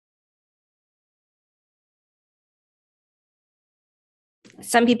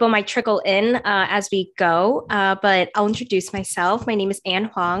Some people might trickle in as we go, but I'll introduce myself. My name is Anne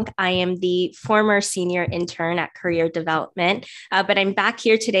Huang. I am the former senior intern at Career Development, but I'm back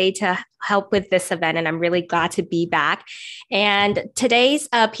here today to help with this event, and I'm really glad to be back. And today's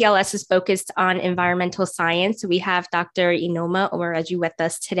PLS is focused on environmental science. We have Dr. Enoma Omoregie with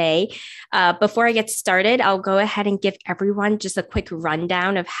us today. Before I get started, I'll go ahead and give everyone just a quick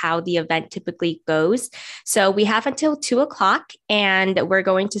rundown of how the event typically goes. So we have until 2 o'clock, and we're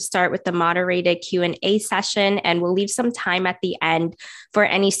going to start with the moderated Q&A session, and we'll leave some time at the end for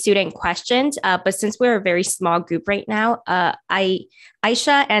any student questions. But since we're a very small group right now,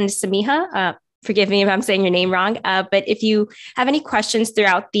 Aisha and Samiha, forgive me if I'm saying your name wrong, but if you have any questions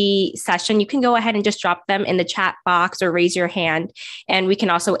throughout the session, you can go ahead and just drop them in the chat box or raise your hand, and we can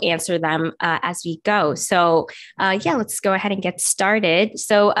also answer them as we go. So yeah, let's go ahead and get started.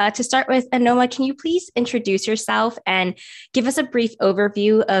 So to start with, Enoma, can you please introduce yourself and give us a brief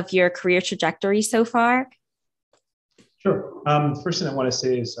overview of your career trajectory so far? Sure. First thing I want to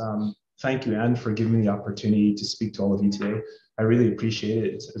say is thank you, Anne, for giving me the opportunity to speak to all of you today. I really appreciate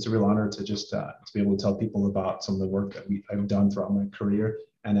it. It's a real honor to just to be able to tell people about some of the work that I've done throughout my career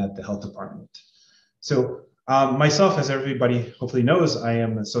and at the health department. So myself, as everybody hopefully knows, I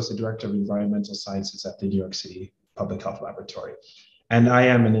am Associate Director of Environmental Sciences at the New York City Public Health Laboratory. And I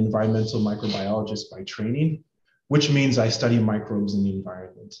am an environmental microbiologist by training, which means I study microbes in the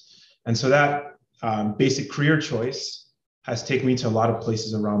environment. And so that basic career choice has taken me to a lot of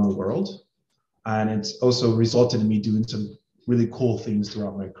places around the world. And it's also resulted in me doing some really cool things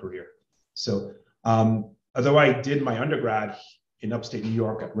throughout my career. So although I did my undergrad in upstate New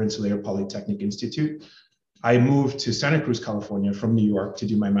York at Rensselaer Polytechnic Institute, I moved to Santa Cruz, California from New York to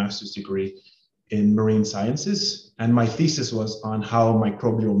do my master's degree in marine sciences. And my thesis was on how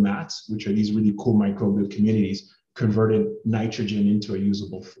microbial mats, which are these really cool microbial communities, converted nitrogen into a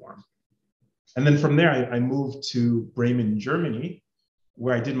usable form. And then from there, I moved to Bremen, Germany,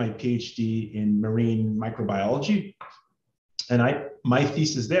 where I did my Ph.D. in marine microbiology. And my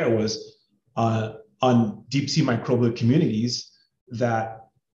thesis there was on deep sea microbial communities that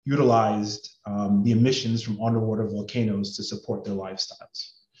utilized the emissions from underwater volcanoes to support their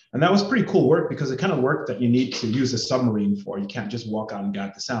lifestyles. And that was pretty cool work because the kind of work that you need to use a submarine for. You can't just walk out and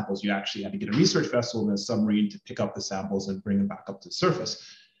get the samples. You actually had to get a research vessel and a submarine to pick up the samples and bring them back up to the surface.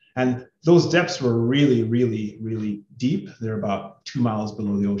 And those depths were really, really, really deep. They're about 2 miles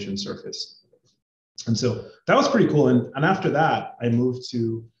below the ocean surface. And so that was pretty cool. And after that, I moved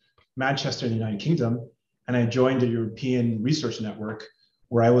to Manchester in the United Kingdom, and I joined the European Research Network,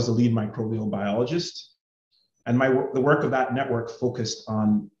 where I was a lead microbial biologist. And the work of that network focused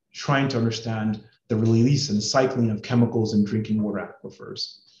on trying to understand the release and cycling of chemicals in drinking water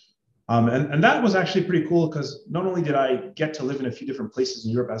aquifers. And that was actually pretty cool because not only did I get to live in a few different places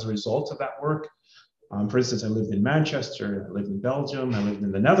in Europe as a result of that work, for instance, I lived in Manchester, I lived in Belgium, I lived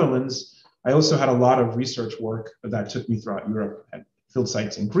in the Netherlands. I also had a lot of research work that took me throughout Europe. I had field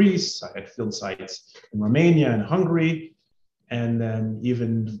sites in Greece, I had field sites in Romania and Hungary, and then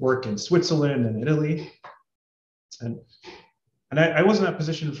even work in Switzerland and Italy. And I was in that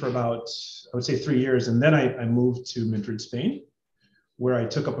position for about, I would say 3 years. And then I moved to Madrid, Spain, where I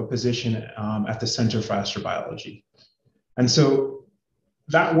took up a position at the Center for Astrobiology. And so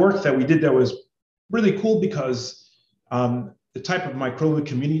that work that we did there was really cool because the type of microbial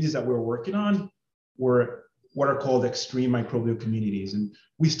communities that we were working on were what are called extreme microbial communities. And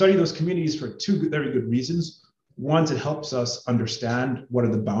we study those communities for two very good reasons. One, it helps us understand what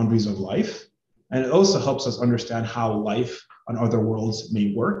are the boundaries of life. And it also helps us understand how life on other worlds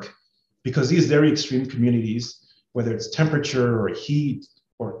may work, because these very extreme communities, whether it's temperature or heat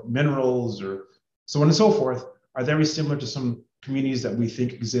or minerals or so on and so forth, are very similar to some communities that we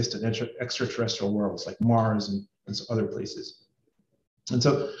think exist in extraterrestrial worlds like Mars and some other places. And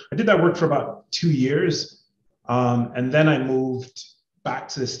so I did that work for about 2 years. And then I moved back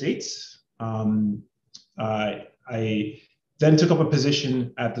to the States. I then took up a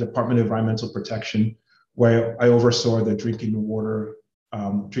position at the Department of Environmental Protection, where I oversaw the drinking water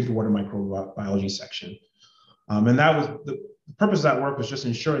microbiology section. And that was the purpose of that work was just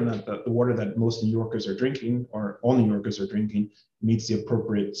ensuring that the water that most New Yorkers are drinking, or all New Yorkers are drinking, meets the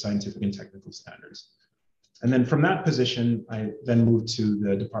appropriate scientific and technical standards. And then from that position, I then moved to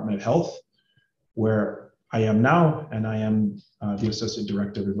the Department of Health, where I am now, and I am the Associate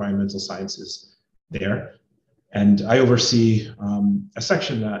Director of Environmental Sciences there. And I oversee a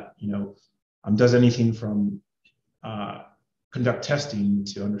section that does anything from conduct testing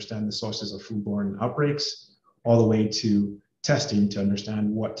to understand the sources of foodborne outbreaks, all the way to testing to understand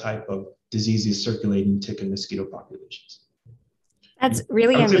what type of diseases circulate in tick and mosquito populations. That's I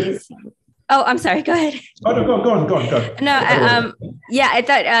really would say, amazing. Oh, I'm sorry. Go ahead. oh no, go on. No, yeah, I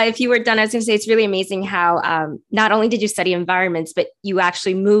thought if you were done, I was going to say it's really amazing how not only did you study environments, but you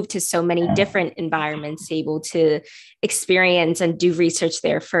actually moved to so many different environments, able to experience and do research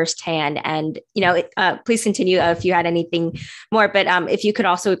there firsthand. And please continue if you had anything more. But if you could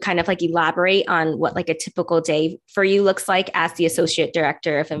also kind of like elaborate on what like a typical day for you looks like as the associate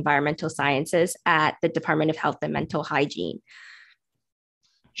director of environmental sciences at the Department of Health and Mental Hygiene.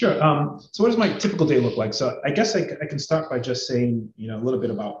 Sure. So what does my typical day look like? So I guess I can start by just saying, a little bit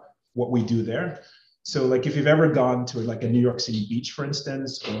about what we do there. So like if you've ever gone to like a New York City beach, for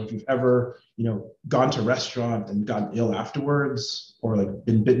instance, or if you've ever, gone to a restaurant and gotten ill afterwards, or like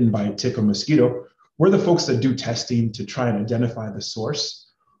been bitten by a tick or mosquito, we're the folks that do testing to try and identify the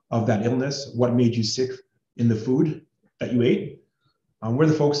source of that illness, what made you sick in the food that you ate. We're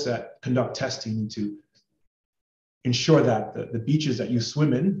the folks that conduct testing to ensure that the beaches that you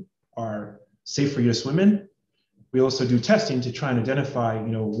swim in are safe for you to swim in. We also do testing to try and identify,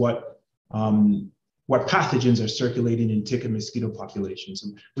 what pathogens are circulating in tick and mosquito populations.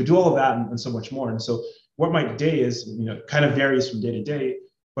 And we do all of that and so much more. And so what my day is, kind of varies from day to day,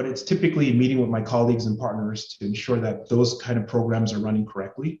 but it's typically meeting with my colleagues and partners to ensure that those kind of programs are running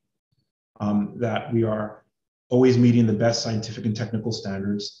correctly, that we are always meeting the best scientific and technical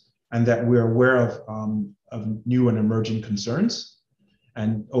standards, and that we're aware of new and emerging concerns,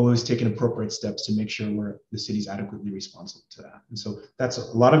 and always taking appropriate steps to make sure the city's adequately responsive to that. And so that's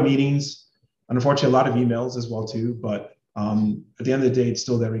a lot of meetings, and unfortunately a lot of emails as well too, but at the end of the day, it's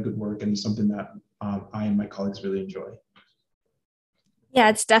still very good work and something that I and my colleagues really enjoy. Yeah,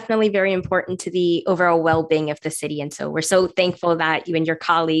 it's definitely very important to the overall well-being of the city. And so we're so thankful that you and your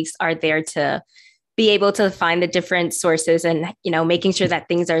colleagues are there to be able to find the different sources and, making sure that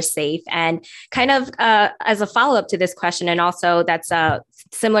things are safe. And kind of as a follow-up to this question, and also that's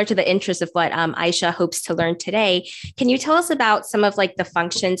similar to the interest of what Aisha hopes to learn today, can you tell us about some of like the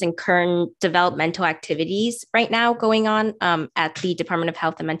functions and current developmental activities right now going on at the Department of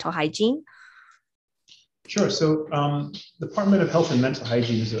Health and Mental Hygiene? Sure. So Department of Health and Mental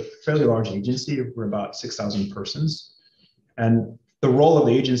Hygiene is a fairly large agency. We're about 6,000 persons. And the role of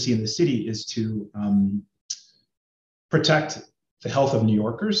the agency in the city is to protect the health of New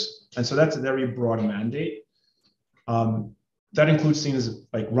Yorkers. And so that's a very broad mandate. That includes things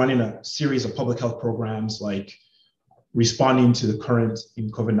like running a series of public health programs, like responding to the current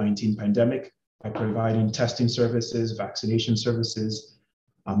COVID-19 pandemic by providing testing services, vaccination services,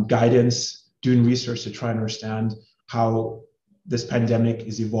 guidance, doing research to try and understand how this pandemic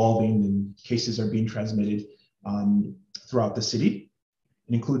is evolving and cases are being transmitted throughout the city.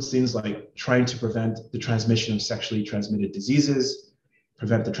 It includes things like trying to prevent the transmission of sexually transmitted diseases,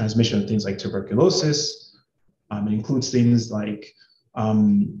 prevent the transmission of things like tuberculosis. It includes things like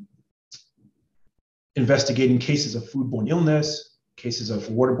investigating cases of foodborne illness, cases of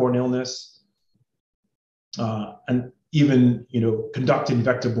waterborne illness, and even conducting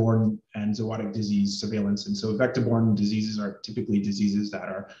vector-borne and zoonotic disease surveillance. And so vector-borne diseases are typically diseases that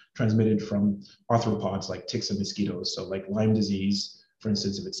are transmitted from arthropods like ticks and mosquitoes. So like Lyme disease, for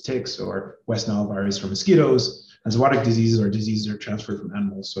instance, if it's ticks, or West Nile virus from mosquitoes. And zoonotic diseases are diseases that are transferred from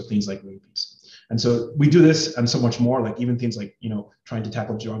animals, so things like rabies. And so we do this and so much more, like even things like, trying to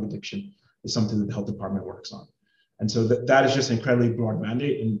tackle drug addiction is something that the health department works on. And so that is just an incredibly broad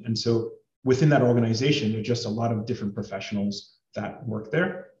mandate. And so within that organization, there's just a lot of different professionals that work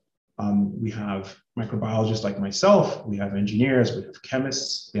there. We have microbiologists like myself, we have engineers, we have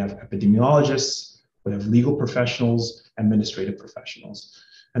chemists, we have epidemiologists, we have legal professionals, administrative professionals.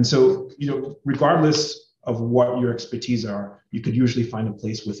 And so, regardless of what your expertise are, you could usually find a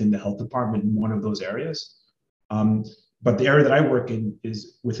place within the health department in one of those areas. But the area that I work in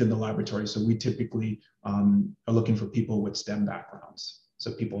is within the laboratory. So we typically are looking for people with STEM backgrounds.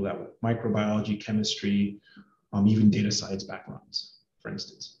 So people that with microbiology, chemistry, even data science backgrounds, for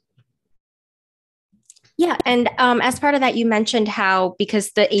instance. Yeah. And as part of that, you mentioned how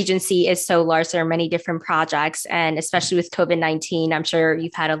because the agency is so large, there are many different projects. And especially with COVID-19, I'm sure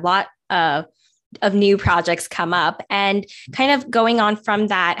you've had a lot of new projects come up. And kind of going on from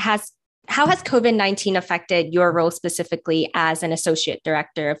that, how has COVID-19 affected your role specifically as an associate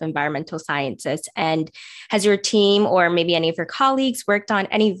director of environmental sciences? And has your team or maybe any of your colleagues worked on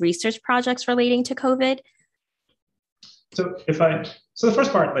any research projects relating to COVID? So the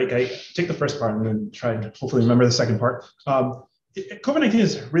first part, like I take the first part and then try and hopefully remember the second part. COVID-19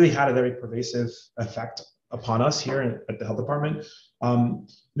 has really had a very pervasive effect upon us here at the health department. And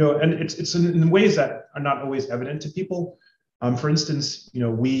it's in ways that are not always evident to people. For instance, I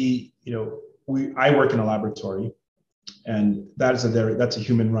work in a laboratory, and that's a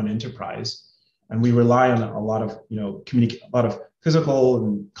human-run enterprise, and we rely on a lot of a lot of physical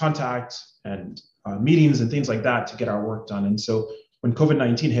and contact and meetings and things like that to get our work done. And so when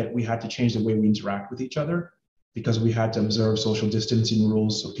COVID-19 hit, we had to change the way we interact with each other because we had to observe social distancing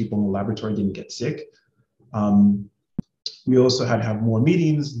rules so people in the laboratory didn't get sick. We also had to have more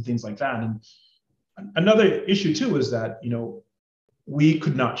meetings and things like that. And another issue too is that we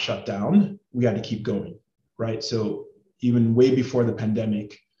could not shut down. We had to keep going, right? So even way before the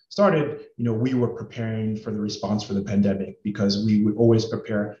pandemic started, we were preparing for the response for the pandemic because we would always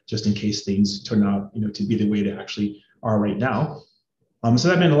prepare just in case things turn out, to be the way they actually are right now. So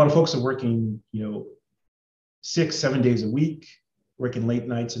that meant a lot of folks are working, 6-7 days a week, working late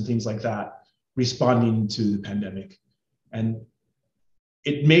nights and things like that, responding to the pandemic. And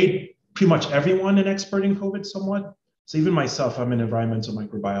it made pretty much everyone an expert in COVID somewhat. So even myself, I'm an environmental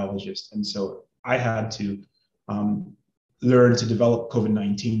microbiologist. And so I had to learn to develop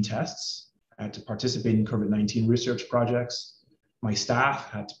COVID-19 tests. I had to participate in COVID-19 research projects. My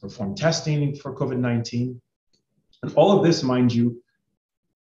staff had to perform testing for COVID-19. And all of this, mind you,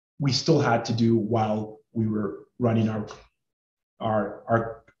 we still had to do while we were running our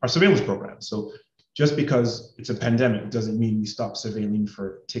surveillance program. So just because it's a pandemic doesn't mean we stop surveilling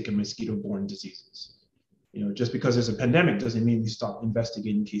for tick and mosquito-borne diseases. Just because there's a pandemic doesn't mean we stop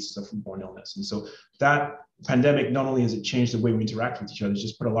investigating cases of foodborne illness. And so that pandemic, not only has it changed the way we interact with each other, it's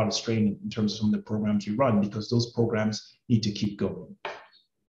just put a lot of strain in terms of some of the programs we run because those programs need to keep going.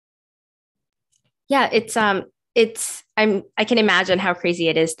 Yeah, I can imagine how crazy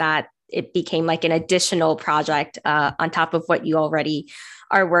it is that it became like an additional project on top of what you already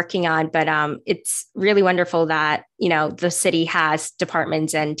are working on. But it's really wonderful that, the city has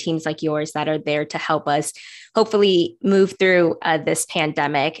departments and teams like yours that are there to help us hopefully move through this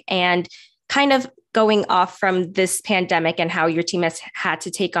pandemic. And kind of going off from this pandemic and how your team has had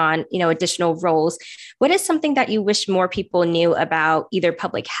to take on, additional roles, what is something that you wish more people knew about either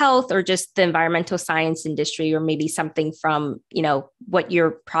public health or just the environmental science industry, or maybe something from, what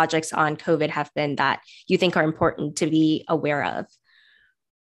your projects on COVID have been that you think are important to be aware of?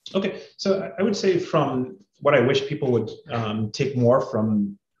 Okay, so I would say from what I wish people would take more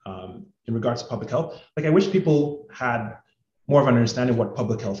from in regards to public health, like I wish people had more of an understanding of what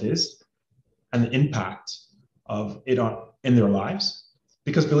public health is and the impact of it in their lives.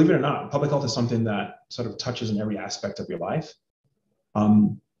 Because believe it or not, public health is something that sort of touches in every aspect of your life.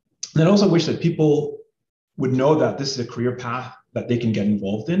 And I also wish that people would know that this is a career path that they can get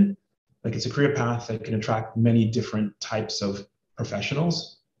involved in. Like it's a career path that can attract many different types of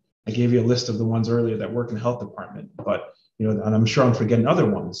professionals. I gave you a list of the ones earlier that work in the health department, but and I'm sure I'm forgetting other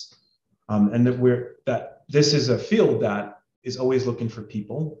ones. And that this is a field that is always looking for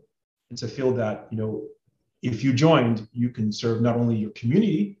people. It's a field that, if you joined, you can serve not only your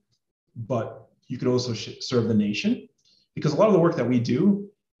community, but you could also serve the nation. Because a lot of the work that we do,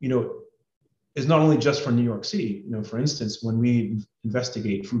 is not only just for New York City. For instance, when we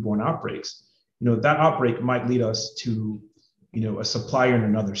investigate foodborne outbreaks, that outbreak might lead us to, a supplier in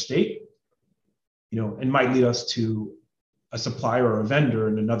another state, and might lead us to a supplier or a vendor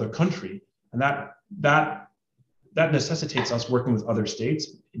in another country. And that necessitates us working with other states.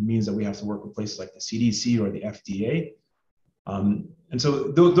 It means that we have to work with places like the CDC or the FDA. And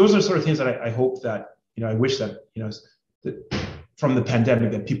so those are sort of things that I hope that, I wish that, that from the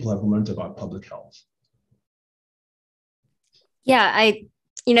pandemic that people have learned about public health. Yeah,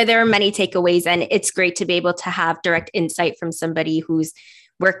 there are many takeaways, and it's great to be able to have direct insight from somebody who's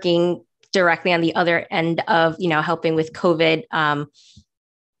working directly on the other end of, helping with COVID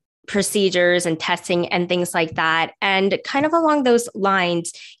procedures and testing and things like that. And kind of along those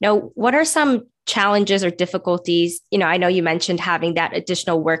lines, what are some challenges or difficulties? I know you mentioned having that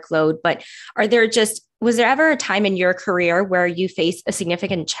additional workload, but was there ever a time in your career where you faced a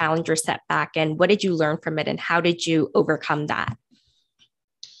significant challenge or setback, and what did you learn from it, and how did you overcome that?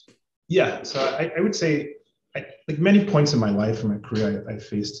 Yeah, so I would say, like many points in my life, in my career, I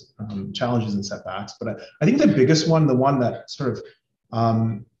faced challenges and setbacks, but I think the biggest one, the one that sort of,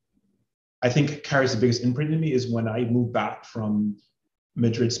 I think carries the biggest imprint in me, is when I moved back from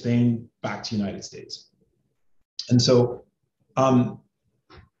Madrid, Spain, back to the United States. And so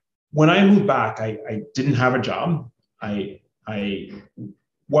when I moved back, I didn't have a job. I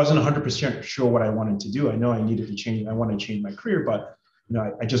wasn't 100% sure what I wanted to do. I know I needed to change, I wanted to change my career, but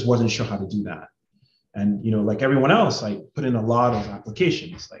I just wasn't sure how to do that. And like everyone else, I put in a lot of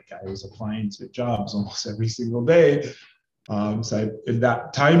applications. Like I was applying to jobs almost every single day. So in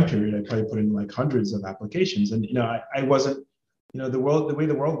that time period, I probably put in like hundreds of applications. And I wasn't, the way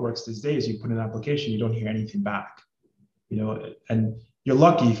the world works these days, you put in an application, you don't hear anything back. and you're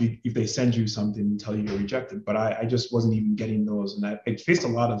lucky if they send you something and tell you you're rejected, but I just wasn't even getting those. And I faced a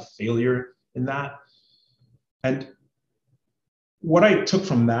lot of failure in that. And what I took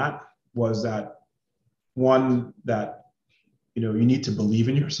from that was that, one, that, you need to believe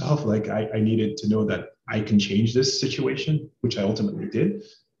in yourself. Like I needed to know that I can change this situation, which I ultimately did.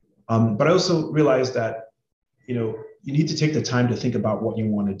 But I also realized that, you need to take the time to think about what you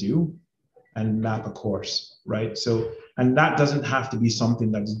want to do and map a course, right? So, and that doesn't have to be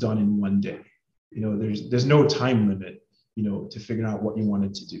something that's done in one day. There's no time limit, to figuring out what you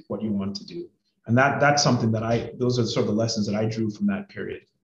want to do. And that's something that those are sort of the lessons that I drew from that period.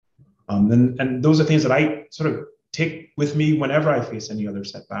 And those are things that I sort of take with me whenever I face any other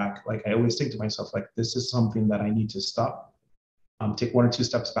setback. Like I always think to myself, like, this is something that I need to stop, take 1 or 2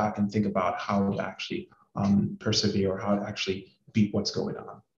 steps back and think about how to actually persevere, or how to actually beat what's going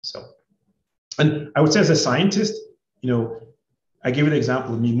on. So, and I would say as a scientist, I gave you the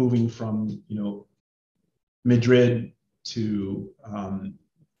example of me moving from, Madrid to,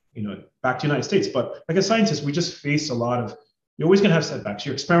 back to the United States. But like a scientist, we just face a lot of, you're always going to have setbacks.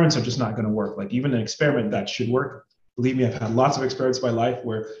 Your experiments are just not going to work. Like even an experiment that should work, believe me, I've had lots of experiments in my life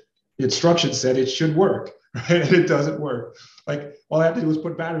where the instructions said it should work, right? And it doesn't work. Like all I have to do is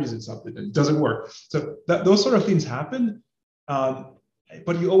put batteries in something and it doesn't work. So those sort of things happen.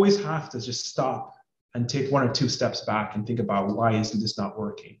 But you always have to just stop and take 1 or 2 steps back and think about, why isn't this not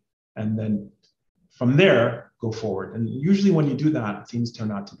working? And then from there, go forward. And usually when you do that, things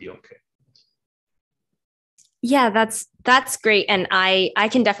turn out to be okay. Yeah, that's great. And I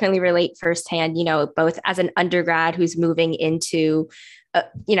can definitely relate firsthand, both as an undergrad who's moving into,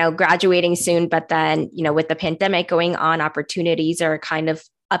 graduating soon, but then, with the pandemic going on, opportunities are kind of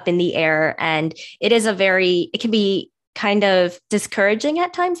up in the air. And it can be kind of discouraging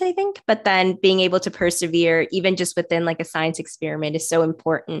at times, I think, but then being able to persevere, even just within like a science experiment, is so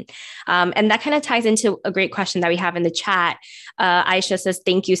important. And that kind of ties into a great question that we have in the chat. Aisha says,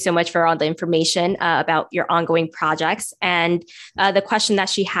 thank you so much for all the information about your ongoing projects. And the question that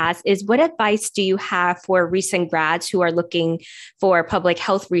she has is, what advice do you have for recent grads who are looking for public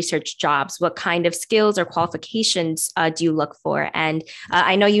health research jobs? What kind of skills or qualifications do you look for? And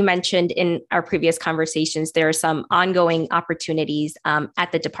I know you mentioned in our previous conversations, there are some ongoing opportunities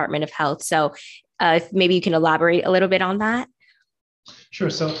at the Department of Health. So if maybe you can elaborate a little bit on that.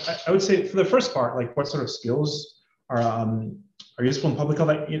 Sure. So I would say for the first part, like what sort of skills are useful in public health?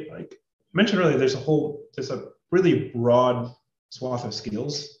 Like I mentioned earlier, there's a really broad swath of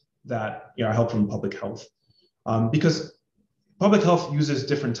skills that are helpful in public health, because public health uses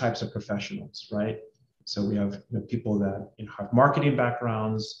different types of professionals, right? So we have people that have marketing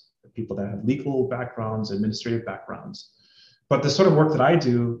backgrounds, people that have legal backgrounds, administrative backgrounds. But the sort of work that I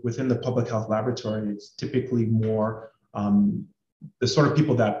do within the public health laboratory is typically more the sort of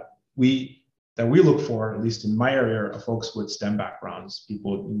people that we look for, at least in my area, are folks with STEM backgrounds,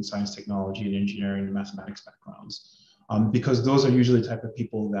 people in science, technology, and engineering and mathematics backgrounds, because those are usually the type of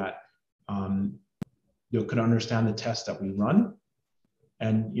people that can understand the tests that we run.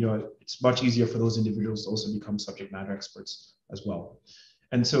 And it's much easier for those individuals to also become subject matter experts as well.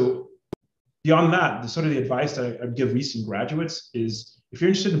 And so beyond that, the advice that I would give recent graduates is, if you're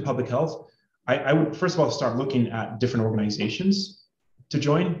interested in public health, I would first of all start looking at different organizations to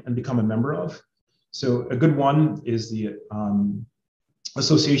join and become a member of. So a good one is the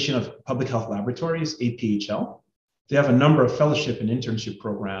Association of Public Health Laboratories, APHL. They have a number of fellowship and internship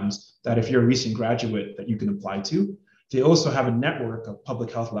programs that, if you're a recent graduate, that you can apply to. They also have a network of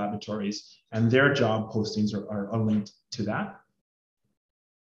public health laboratories, and their job postings are linked to that.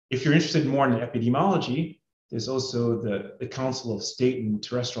 If you're interested more in epidemiology, there's also the Council of State and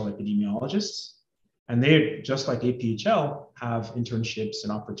Terrestrial Epidemiologists. And they, just like APHL, have internships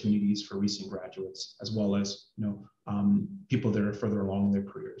and opportunities for recent graduates, as well as people that are further along in their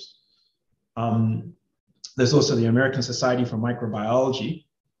careers. There's also the American Society for Microbiology,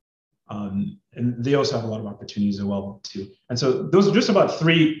 and they also have a lot of opportunities as well too. And so those are just about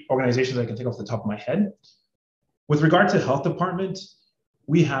 3 organizations I can think off the top of my head. With regard to health department,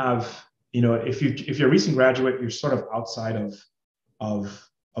 we have, if you're a recent graduate, you're sort of outside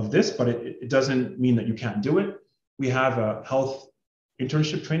of this, but it doesn't mean that you can't do it. We have a health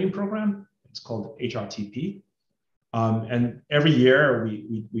internship training program. It's called HRTP. And every year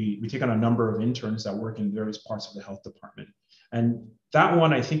we take on a number of interns that work in various parts of the health department. And that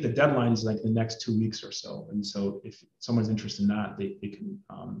one, I think the deadline is like the next 2 weeks or so. And so if someone's interested in that,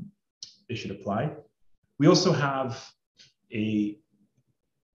 they should apply. We also have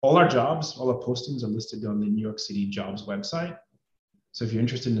all our jobs, all our postings are listed on the New York City jobs website. So if you're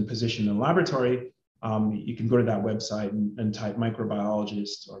interested in a position in the laboratory, You can go to that website and type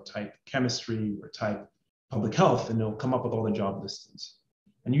microbiologist or type chemistry or type public health, and it'll come up with all the job listings.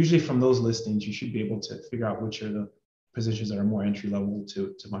 And usually from those listings, you should be able to figure out which are the positions that are more entry level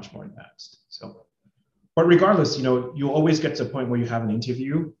to much more advanced. So, but regardless, you'll always get to a point where you have an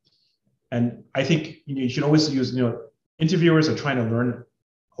interview. And I think you should always use, interviewers are trying to learn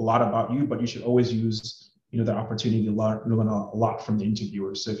a lot about you, but you should always use, the opportunity to learn a lot from the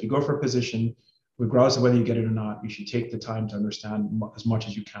interviewers. So if you go for a position, regardless of whether you get it or not, you should take the time to understand as much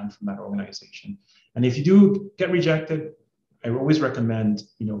as you can from that organization. And if you do get rejected, I always recommend,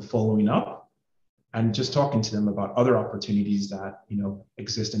 following up and just talking to them about other opportunities that,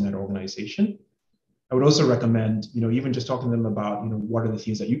 exist in that organization. I would also recommend, even just talking to them about, what are the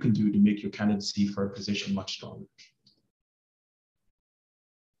things that you can do to make your candidacy for a position much stronger.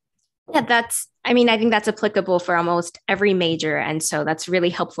 Yeah, I think that's applicable for almost every major. And so that's really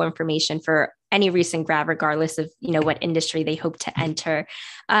helpful information for any recent grad, regardless of, what industry they hope to enter.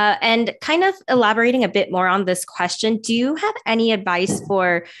 And kind of elaborating a bit more on this question, do you have any advice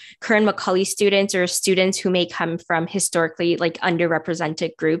for current Macaulay students or students who may come from historically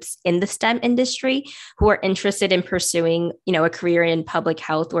underrepresented groups in the STEM industry who are interested in pursuing, a career in public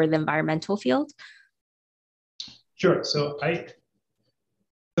health or the environmental field? Sure. So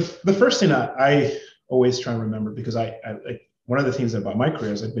the first thing that I always try and remember, because I one of the things about my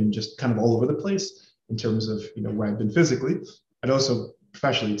career is I've been just kind of all over the place in terms of where I've been physically and also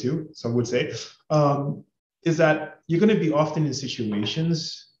professionally too. Some would say is that you're going to be often in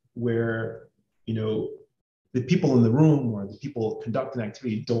situations where the people in the room or the people conducting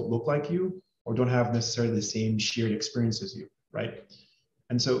activity don't look like you or don't have necessarily the same shared experience as you, right?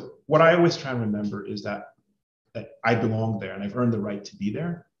 And so what I always try and remember is that I belong there and I've earned the right to be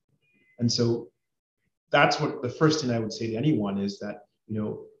there. And so that's what the first thing I would say to anyone is that,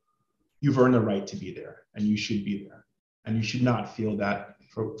 you've earned the right to be there and you should be there. And you should not feel that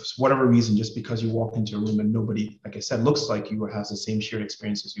for whatever reason, just because you walk into a room and nobody, like I said, looks like you or has the same shared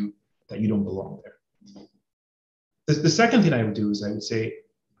experience as you, that you don't belong there. The second thing I would do is I would say,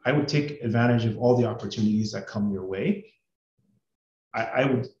 I would take advantage of all the opportunities that come your way. I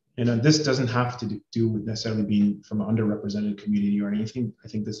would, this doesn't have to do with necessarily being from an underrepresented community or anything. I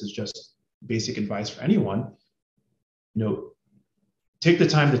think this is just basic advice for anyone. Take the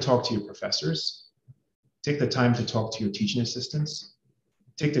time to talk to your professors. Take the time to talk to your teaching assistants.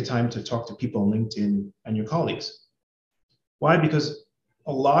 Take the time to talk to people on LinkedIn and your colleagues. Why? Because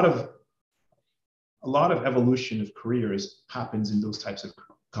a lot of evolution of careers happens in those types of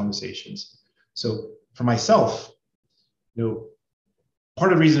conversations. So for myself,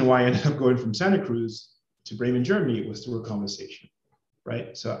 part of the reason why I ended up going from Santa Cruz to Bremen, Germany was through a conversation,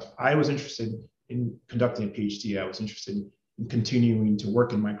 right? So I was interested in conducting a PhD. I was interested in continuing to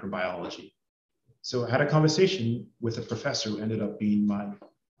work in microbiology. So I had a conversation with a professor who ended up being my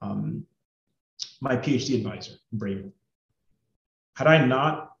PhD advisor in Bremen. Had I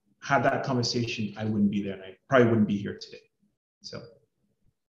not had that conversation, I wouldn't be there and I probably wouldn't be here today. So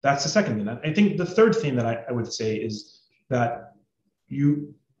that's the second thing. I think the third thing that I would say is that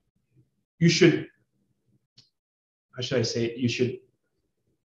you should, how should I say it? You should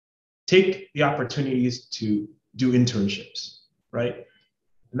take the opportunities to do internships, right?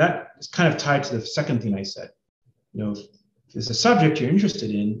 And that is kind of tied to the second thing I said. If there's a subject you're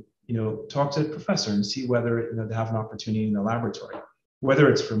interested in, talk to the professor and see whether they have an opportunity in the laboratory, whether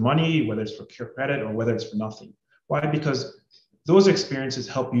it's for money, whether it's for credit, or whether it's for nothing. Why? Because those experiences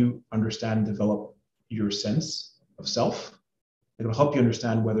help you understand and develop your sense of self. It'll help you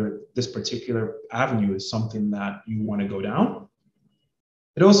understand whether this particular avenue is something that you want to go down.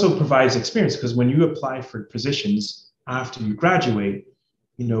 It also provides experience because when you apply for positions after you graduate,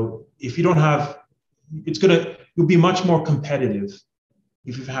 if you don't have, you'll be much more competitive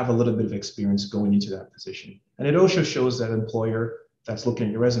if you have a little bit of experience going into that position. And it also shows that employer that's looking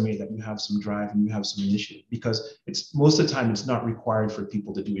at your resume that you have some drive and you have some initiative, because it's most of the time it's not required for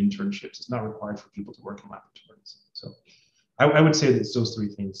people to do internships. It's not required for people to work in laboratories. So I would say that those three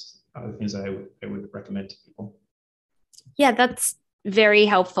things are the things that I would recommend to people. Yeah, that's very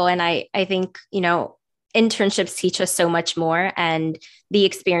helpful. And I think, internships teach us so much more, and the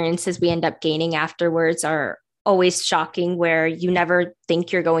experiences we end up gaining afterwards are always shocking, where you never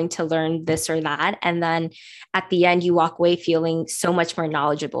think you're going to learn this or that. And then at the end, you walk away feeling so much more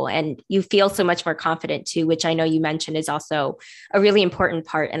knowledgeable and you feel so much more confident too, which I know you mentioned is also a really important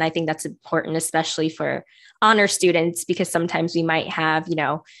part. And I think that's important, especially for honor students, because sometimes we might have,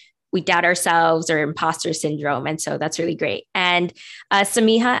 we doubt ourselves or imposter syndrome. And so that's really great. And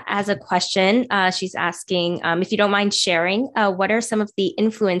Samiha has a question. She's asking if you don't mind sharing, what are some of the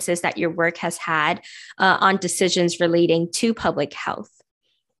influences that your work has had on decisions relating to public health?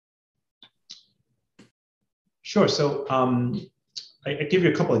 Sure. So I give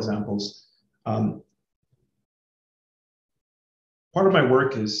you a couple examples. Part of my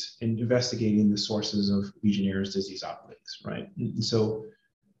work is in investigating the sources of Legionnaire's disease outbreaks, right? And so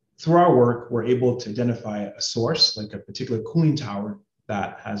through our work, we're able to identify a source, like a particular cooling tower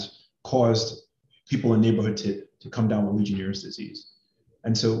that has caused people in the neighborhood to come down with Legionnaire's disease.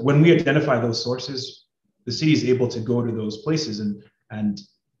 And so when we identify those sources, the city is able to go to those places and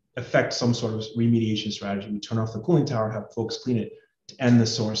affect some sort of remediation strategy. We turn off the cooling tower, have folks clean it to end the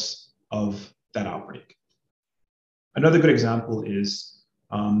source of that outbreak. Another good example is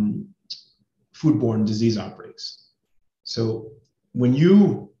foodborne disease outbreaks. So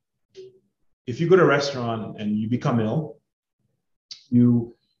if you go to a restaurant and you become ill,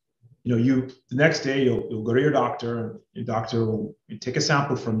 the next day you'll go to your doctor. Your doctor will take a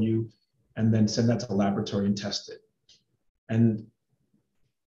sample from you and then send that to the laboratory and test it. And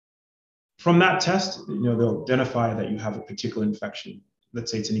from that test, they'll identify that you have a particular infection.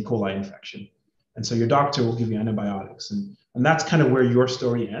 Let's say it's an E. coli infection. And so your doctor will give you antibiotics. And that's kind of where your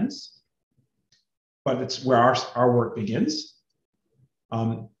story ends. But it's where our work begins.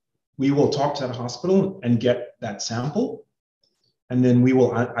 We will talk to that hospital and get that sample. And then we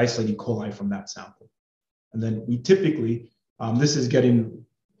will isolate E. coli from that sample. And then we typically, this is getting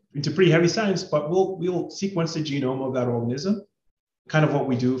into pretty heavy science, but we'll sequence the genome of that organism, kind of what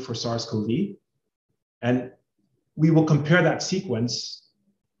we do for SARS-CoV. And we will compare that sequence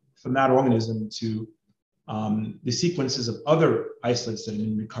from that organism to the sequences of other isolates that have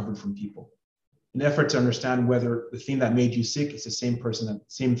been recovered from people, in an effort to understand whether the thing that made you sick is the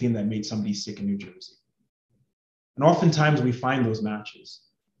same thing that made somebody sick in New Jersey. And oftentimes we find those matches.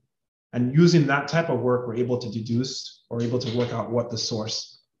 And using that type of work, we're able to deduce or able to work out what the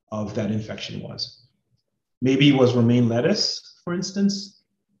source of that infection was. Maybe it was romaine lettuce, for instance,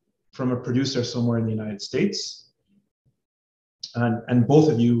 from a producer somewhere in the United States. And both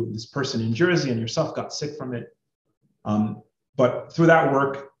of you, this person in Jersey and yourself, got sick from it. But through that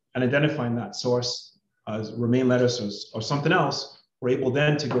work and identifying that source as romaine lettuce or something else, we're able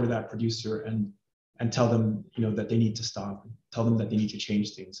then to go to that producer and tell them, that they need to stop, tell them that they need to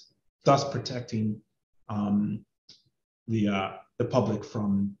change things, thus protecting the public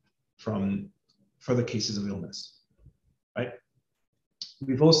from further cases of illness, right?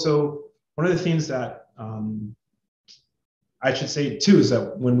 We've also, one of the things that I should say too is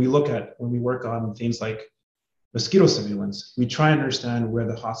that when we work on things like mosquito surveillance, we try and understand where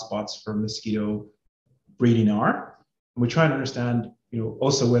the hotspots for mosquito breeding are. And we try and understand,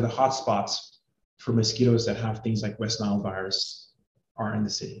 also where the hotspots for mosquitoes that have things like West Nile virus are in the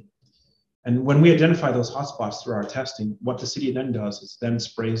city. And when we identify those hotspots through our testing, what the city then does is then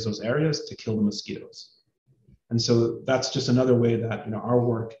sprays those areas to kill the mosquitoes. And so that's just another way that our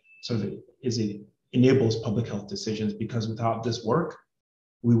work sort of enables public health decisions, because without this work,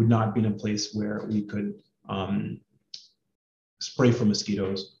 we would not be in a place where we could spray for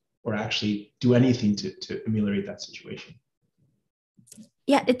mosquitoes or actually do anything to ameliorate that situation.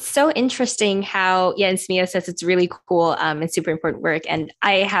 Yeah, it's so interesting how, and Smia says it's really cool and super important work. And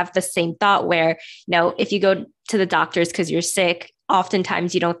I have the same thought where, if you go to the doctors because you're sick,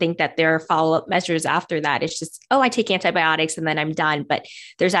 oftentimes you don't think that there are follow-up measures after that. It's just, I take antibiotics and then I'm done. But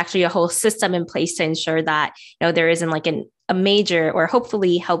there's actually a whole system in place to ensure that, there isn't like a major, or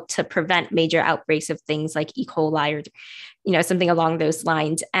hopefully help to prevent major outbreaks of things like E. coli or, something along those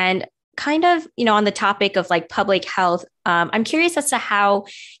lines. And kind of, on the topic of like public health, I'm curious as to how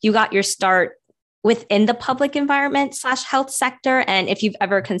you got your start within the public environment / health sector. And if you've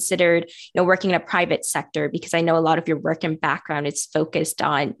ever considered, working in a private sector, because I know a lot of your work and background is focused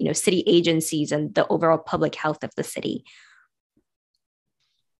on, city agencies and the overall public health of the city.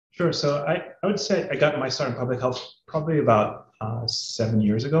 Sure. So I would say I got my start in public health probably about 7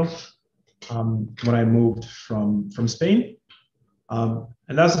 years ago when I moved from Spain.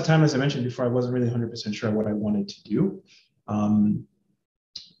 And that was the time, as I mentioned before, I wasn't really 100% sure what I wanted to do.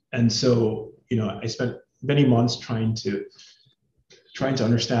 And so, I spent many months trying to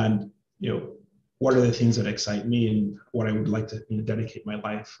understand, what are the things that excite me and what I would like to dedicate my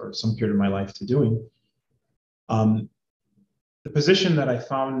life or some period of my life to doing. The position that I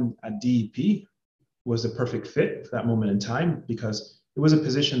found at DEP was the perfect fit for that moment in time, because it was a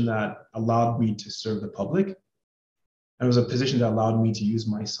position that allowed me to serve the public. And it was a position that allowed me to use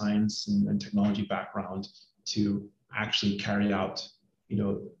my science and technology background to actually carry out,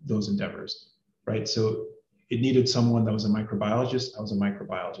 those endeavors, right? So it needed someone that was a microbiologist. I was a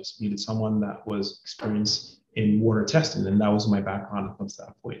microbiologist. It needed someone that was experienced in water testing, and that was my background up to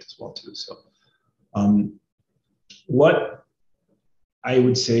that point as well too. So what I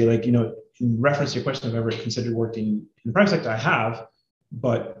would say, in reference to your question, I've ever considered working in the private sector, I have,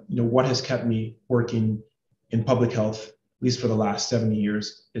 but what has kept me working in public health, at least for the last 7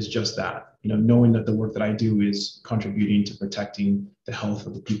 years, is just that, knowing that the work that I do is contributing to protecting the health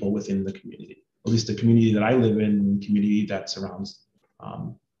of the people within the community, at least the community that I live in, and the community that surrounds,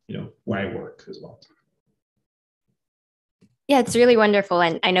 where I work as well. Yeah, it's really wonderful.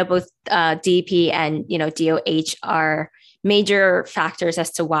 And I know both DEP and, DOH are major factors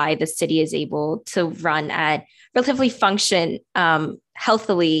as to why the city is able to run at relatively function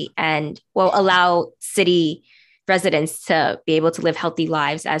healthily and will allow city residents to be able to live healthy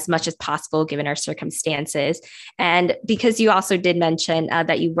lives as much as possible given our circumstances. And because you also did mention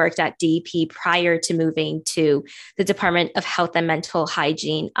that you worked at DEP prior to moving to the Department of Health and Mental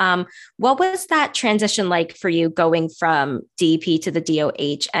Hygiene, what was that transition like for you going from DEP to the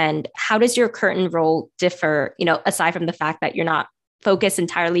DOH? And how does your current role differ, aside from the fact that you're not focused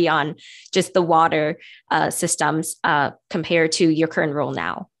entirely on just the water systems compared to your current role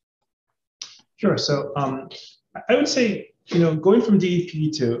now? Sure. So I would say, going from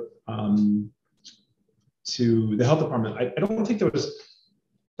DEP to the health department, I don't think there was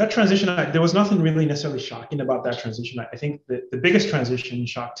that transition. There was nothing really necessarily shocking about that transition. I think that the biggest transition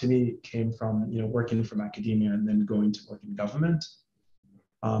shock to me came from, working from academia and then going to work in government.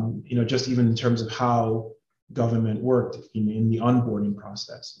 Just even in terms of how government worked in the onboarding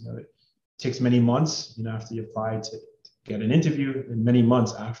process. It takes many months, after you apply to get an interview, and many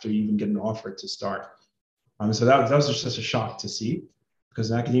months after you even get an offer to start. So that was just such a shock to see, because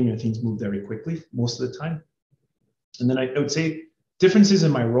in academia, things move very quickly most of the time. And then I would say differences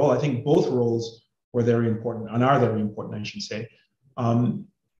in my role. I think both roles were very important, and are very important, I should say.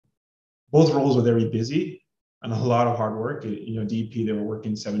 Both roles were very busy and a lot of hard work. DEP, they were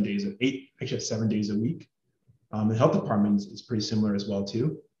working 7 days, 7 days a week. The health department is pretty similar as well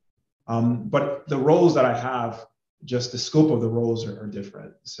too. But the roles that I have, just the scope of the roles are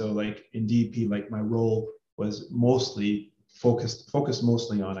different. So like in DEP, like my role was mostly focused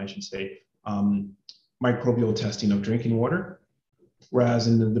mostly on, I should say, microbial testing of drinking water. Whereas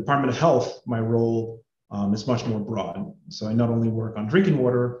in the Department of Health, my role is much more broad. So I not only work on drinking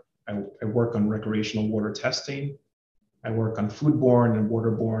water, I work on recreational water testing. I work on foodborne and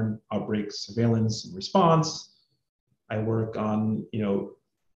waterborne outbreak surveillance and response. I work on,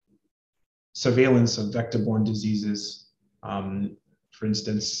 surveillance of vector-borne diseases. For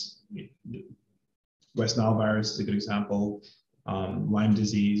instance, West Nile virus is a good example, Lyme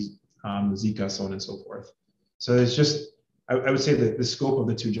disease, Zika, so on and so forth. So it's just, I would say that the scope of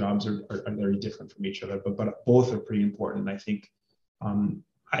the two jobs are very different from each other, but both are pretty important. I think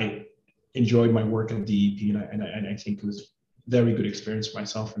I enjoyed my work at DEP, and I think it was a very good experience for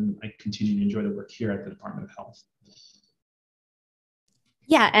myself, and I continue to enjoy the work here at the Department of Health.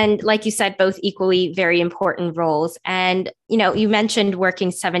 Yeah. And like you said, both equally very important roles. And, you mentioned working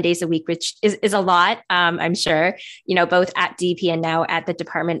 7 days a week, which is a lot, I'm sure, both at DP and now at the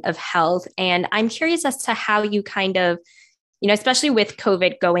Department of Health. And I'm curious as to how you kind of, especially with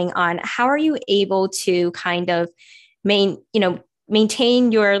COVID going on, how are you able to kind of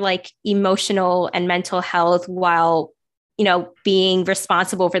maintain your like emotional and mental health while, being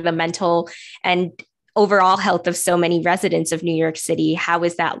responsible for the mental and overall health of so many residents of New York City? How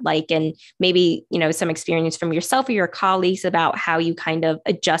is that like? And maybe, some experience from yourself or your colleagues about how you kind of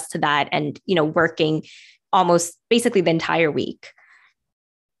adjust to that and, working almost basically the entire week.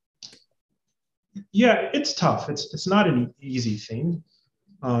 Yeah, it's tough. It's not an easy thing.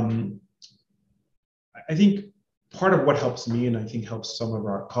 I think part of what helps me, and I think helps some of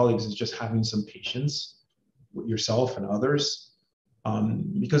our colleagues, is just having some patience with yourself and others.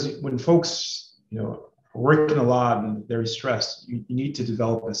 Because when folks, are working a lot and very stressed, you need to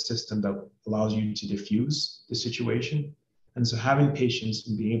develop a system that allows you to diffuse the situation. And so having patience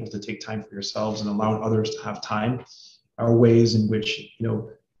and being able to take time for yourselves and allowing others to have time are ways in which,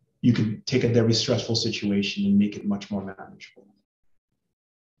 you can take a very stressful situation and make it much more manageable.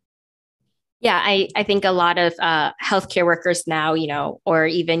 Yeah, I think a lot of healthcare workers now, or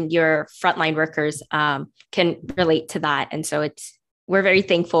even your frontline workers can relate to that. And so we're very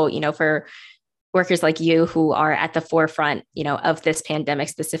thankful, for workers like you who are at the forefront, of this pandemic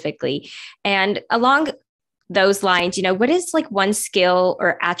specifically. And along those lines, what is like one skill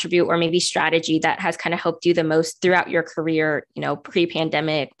or attribute or maybe strategy that has kind of helped you the most throughout your career,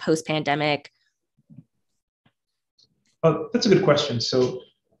 pre-pandemic, post-pandemic? That's a good question. So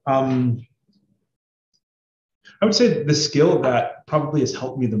I would say the skill that probably has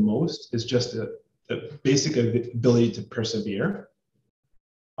helped me the most is just the basic ability to persevere.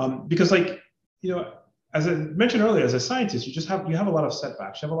 Because as I mentioned earlier, as a scientist, you have a lot of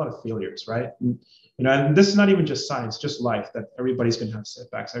setbacks, you have a lot of failures, right? And this is not even just science, just life, that everybody's going to have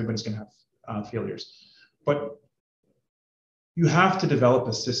setbacks, everybody's going to have failures. But you have to develop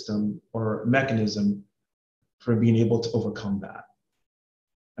a system or mechanism for being able to overcome that.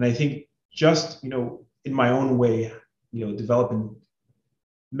 And I think just, in my own way, developing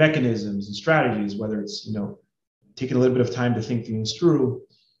mechanisms and strategies, whether it's, taking a little bit of time to think things through,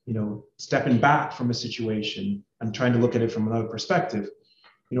 stepping back from a situation and trying to look at it from another perspective,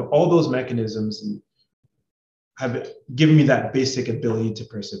 all those mechanisms have given me that basic ability to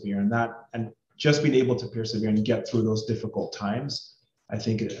persevere, and just being able to persevere and get through those difficult times, I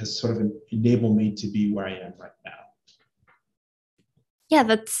think it has sort of enabled me to be where I am right now. Yeah,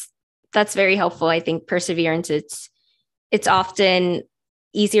 that's very helpful. I think perseverance, it's often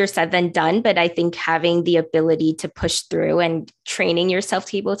easier said than done, but I think having the ability to push through and training yourself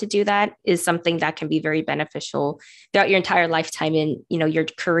to be able to do that is something that can be very beneficial throughout your entire lifetime in, your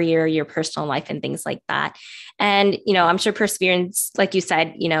career, your personal life, and things like that. And, I'm sure perseverance, like you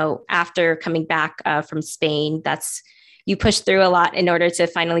said, after coming back from Spain, you push through a lot in order to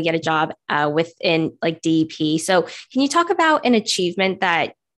finally get a job within like DEP. So can you talk about an achievement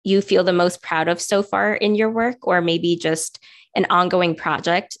that you feel the most proud of so far in your work, or maybe just an ongoing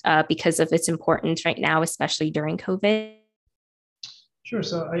project because of its importance right now, especially during COVID? Sure.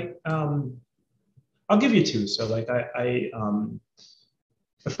 So I'll give you two. So the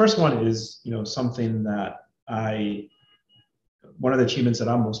first one is, something that one of the achievements that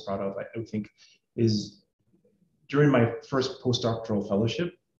I'm most proud of, I think, is during my first postdoctoral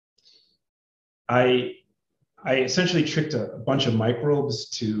fellowship, I essentially tricked a bunch of microbes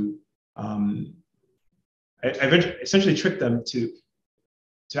to, I essentially tricked them to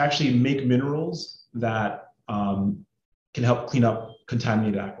actually make minerals that can help clean up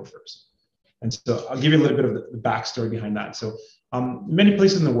contaminated aquifers. And so I'll give you a little bit of the backstory behind that. So many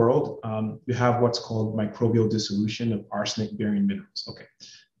places in the world, you have what's called microbial dissolution of arsenic-bearing minerals. Okay,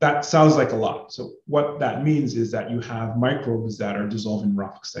 that sounds like a lot. So what that means is that you have microbes that are dissolved in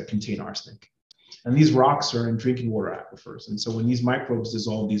rocks that contain arsenic. And these rocks are in drinking water aquifers. And so when these microbes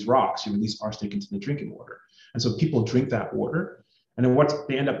dissolve these rocks, you release arsenic into the drinking water. And so people drink that water. And then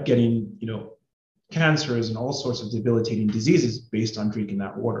they end up getting, cancers and all sorts of debilitating diseases based on drinking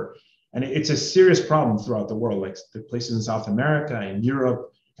that water. And it's a serious problem throughout the world, like the places in South America and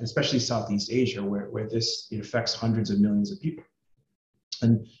Europe, and especially Southeast Asia, where this affects hundreds of millions of people.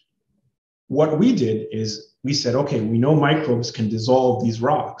 And what we did is we said, okay, we know microbes can dissolve these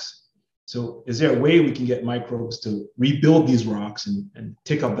rocks. So is there a way we can get microbes to rebuild these rocks and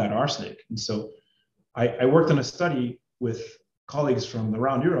take up that arsenic? And so I worked on a study with colleagues from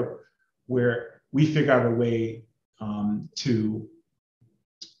around Europe where we figured out a way to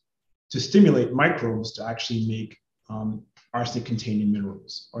stimulate microbes to actually make arsenic-containing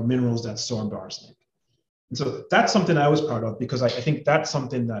minerals, or minerals that absorb arsenic. And so that's something I was proud of, because I think that's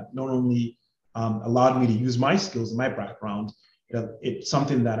something that not only allowed me to use my skills and my background, it's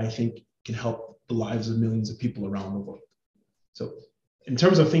something that I think can help the lives of millions of people around the world. So in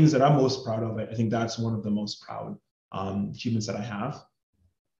terms of things that I'm most proud of, I think that's one of the most proud achievements that I have.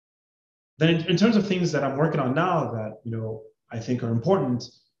 Then in terms of things that I'm working on now that, I think are important,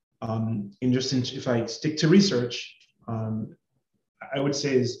 if I stick to research, I would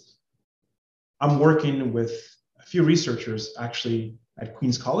say is I'm working with a few researchers actually at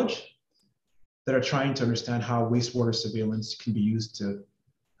Queen's College that are trying to understand how wastewater surveillance can be used to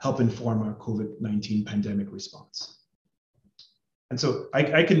help inform our COVID-19 pandemic response. And so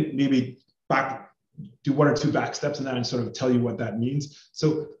I can maybe do one or two back steps in that and sort of tell you what that means.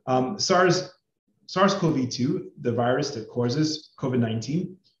 So SARS-CoV-2, the virus that causes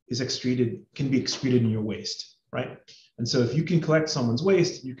COVID-19, can be excreted in your waste, right? And so if you can collect someone's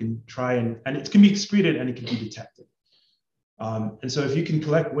waste, you can try and it can be excreted and it can be detected. And so if you can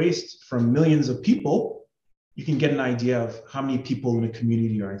collect waste from millions of people, you can get an idea of how many people in a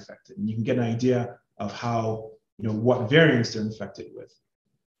community are infected. And you can get an idea of how, what variants they're infected with.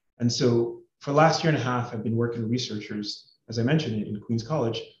 And so for the last year and a half, I've been working with researchers, as I mentioned, in Queen's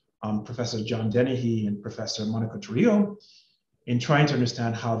College, Professor John Dennehy and Professor Monica Trujillo, in trying to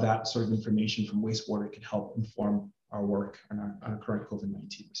understand how that sort of information from wastewater can help inform our work on our current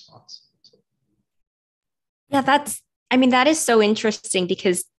COVID-19 response. So. Yeah, that is so interesting,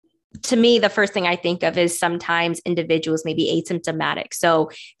 because to me, the first thing I think of is sometimes individuals may be asymptomatic.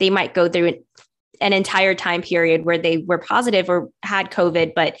 So they might go through an entire time period where they were positive or had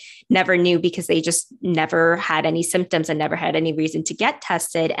COVID, but never knew because they just never had any symptoms and never had any reason to get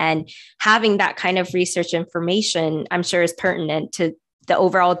tested. And having that kind of research information, I'm sure, is pertinent to the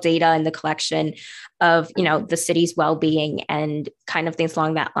overall data and the collection of, the city's well-being and kind of things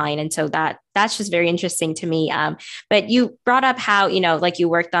along that line. And so that's just very interesting to me. But you brought up how, like you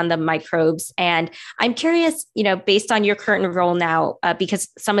worked on the microbes, and I'm curious, based on your current role now, because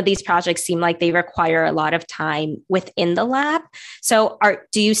some of these projects seem like they require a lot of time within the lab. So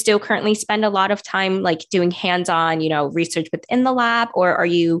do you still currently spend a lot of time like doing hands-on, research within the lab, or are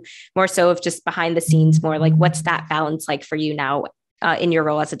you more so of just behind the scenes more? Like, what's that balance like for you now in your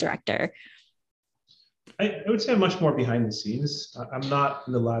role as a director? I would say I'm much more behind the scenes. I'm not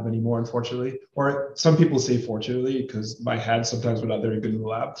in the lab anymore, unfortunately, or some people say fortunately, because my hands sometimes were not very good in the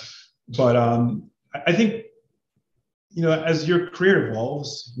lab. But I think, as your career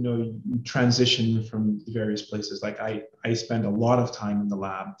evolves, you transition from various places. Like I spend a lot of time in the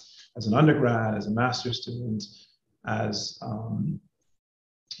lab as an undergrad, as a master's student, as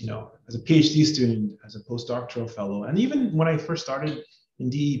as a PhD student, as a postdoctoral fellow, and even when I first started in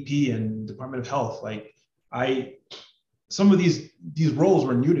DEP and Department of Health, like some of these roles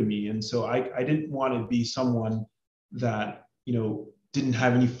were new to me, and so I didn't want to be someone that didn't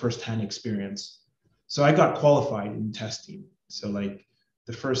have any firsthand experience. So I got qualified in testing. So like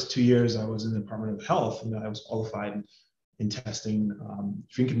the first 2 years I was in the Department of Health, I was qualified in testing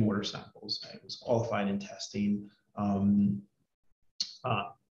drinking water samples. I was qualified in testing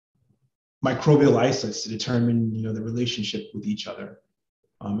microbial isolates to determine the relationship with each other.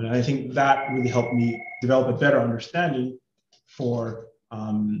 And I think that really helped me develop a better understanding for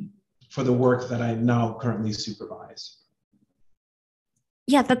the work that I now currently supervise.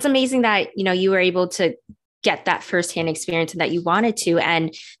 Yeah, that's amazing that, you were able to get that firsthand experience and that you wanted to.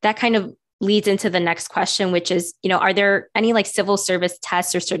 And that kind of leads into the next question, which is, are there any like civil service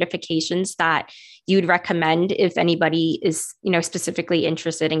tests or certifications that you'd recommend if anybody is, specifically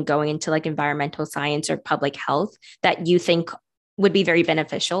interested in going into like environmental science or public health that you think would be very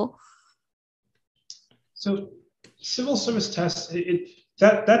beneficial? So civil service tests, it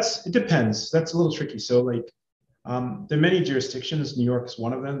depends. That's a little tricky. So like there are many jurisdictions. New York is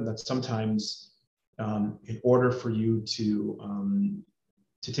one of them. That sometimes in order for you to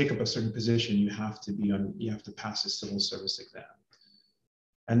take up a certain position, you have to pass a civil service exam.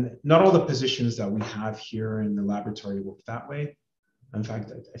 And not all the positions that we have here in the laboratory work that way. In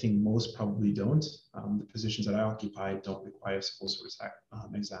fact, I think most probably don't. The positions that I occupy don't require a civil service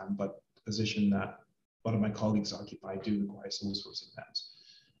exam, but the position that a lot of my colleagues occupy do require civil service exams.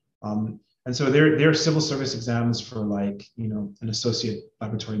 And so there are civil service exams for like, an associate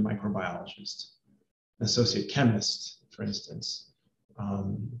laboratory microbiologist, an associate chemist, for instance, a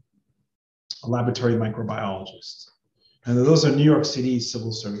laboratory microbiologist. And those are New York City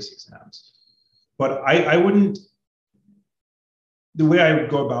civil service exams. But I wouldn't, the way I would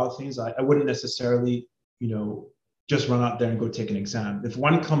go about things, I wouldn't necessarily, just run out there and go take an exam. If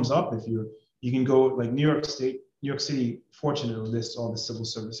one comes up, you can go like New York City, fortunately lists all the civil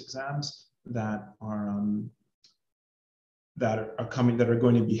service exams that are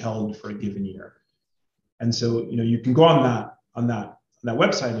going to be held for a given year. And so, you can go on that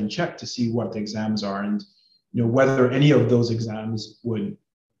website and check to see what the exams are and, whether any of those exams would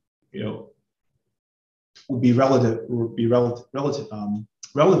be relevant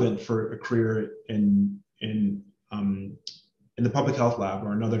for a career in the public health lab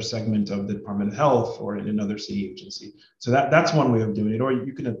or another segment of the Department of Health or in another city agency. So that's one way of doing it. Or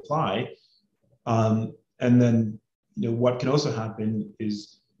you can apply, and then what can also happen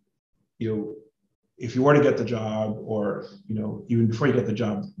is if you were to get the job, or even before you get the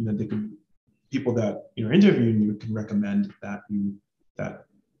job, people that are interviewing you can recommend that you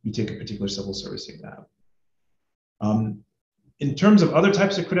take a particular civil service exam. In terms of other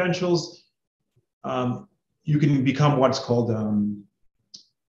types of credentials, you can become what's called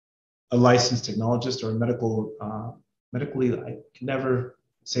a licensed technologist or medically, I can never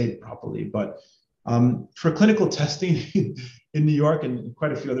say it properly, but for clinical testing in New York and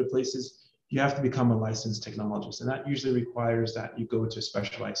quite a few other places, you have to become a licensed technologist. And that usually requires that you go to a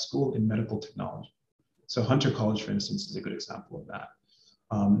specialized school in medical technology. So Hunter College, for instance, is a good example of that.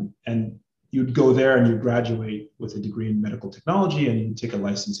 And you'd go there and you graduate with a degree in medical technology and you take a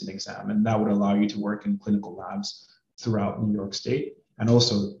licensing exam. And that would allow you to work in clinical labs throughout New York State and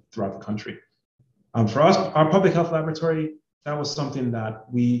also throughout the country. For us, our public health laboratory, that was something that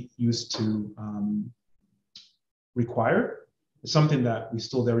we used to require. It's something that we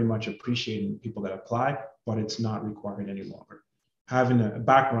still very much appreciate in people that apply, but it's not required any longer. Having a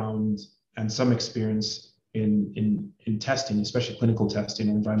background and some experience in testing, especially clinical testing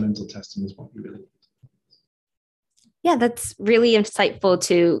and environmental testing is what you really need. Yeah, that's really insightful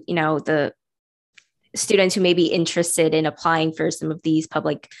to, the students who may be interested in applying for some of these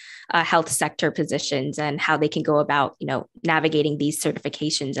public health sector positions and how they can go about, navigating these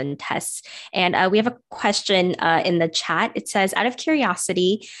certifications and tests. And we have a question in the chat. It says, out of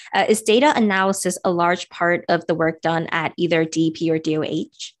curiosity, is data analysis a large part of the work done at either DP or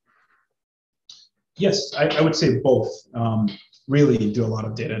DOH? Yes, I would say both. Really do a lot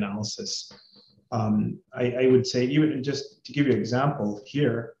of data analysis. I would say, even just to give you an example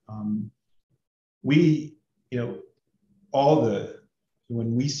here,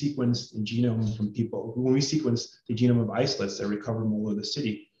 when we sequence the genome from people, when we sequence the genome of isolates that recover from all over the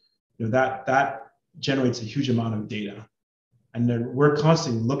city, that generates a huge amount of data. And then we're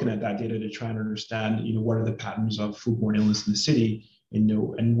constantly looking at that data to try and understand, what are the patterns of foodborne illness in the city,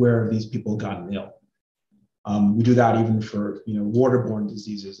 and where have these people gotten ill. We do that even for, waterborne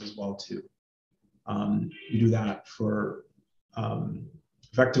diseases as well too. We do that for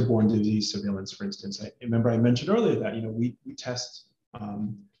vector-borne disease surveillance, for instance. I remember I mentioned earlier that we test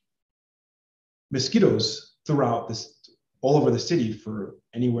mosquitoes throughout all over the city for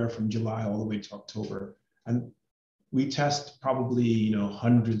anywhere from July all the way to October, and we test probably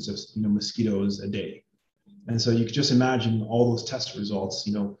hundreds of mosquitoes a day. And so you could just imagine all those test results,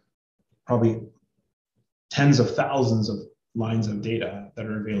 probably tens of thousands of lines of data that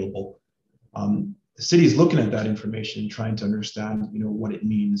are available. The city is looking at that information, trying to understand, what it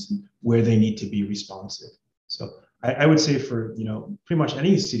means and where they need to be responsive. So I would say for, pretty much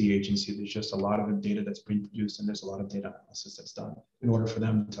any city agency, there's just a lot of data that's being produced, and there's a lot of data analysis that's done in order for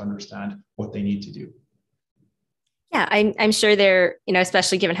them to understand what they need to do. Yeah, I'm sure they're,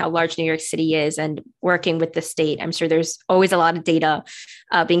 especially given how large New York City is and working with the state, I'm sure there's always a lot of data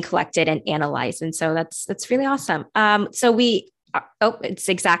being collected and analyzed. And so that's really awesome. So it's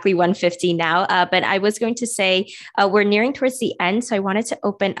exactly 1:50 now, but I was going to say we're nearing towards the end. So I wanted to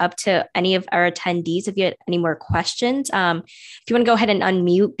open up to any of our attendees if you had any more questions. If you want to go ahead and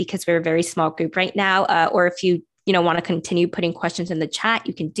unmute, because we're a very small group right now, or if you want to continue putting questions in the chat,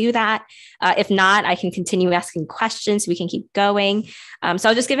 you can do that. If not, I can continue asking questions. We can keep going. So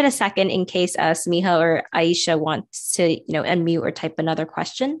I'll just give it a second in case Samiha or Aisha wants to, unmute or type another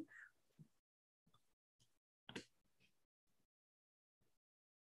question.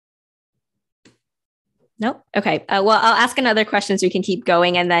 Nope. Okay. Well, I'll ask another question so we can keep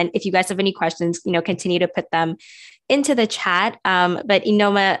going. And then if you guys have any questions, continue to put them into the chat. But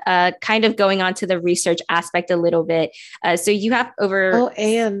Enoma, kind of going on to the research aspect a little bit. So you have over... Oh,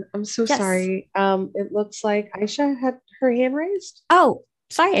 Anne, I'm so sorry. It looks like Aisha had her hand raised. Oh,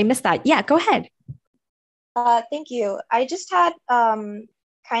 sorry. I missed that. Yeah, go ahead. Thank you. I just had kind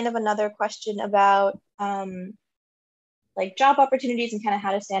of another question about like job opportunities and kind of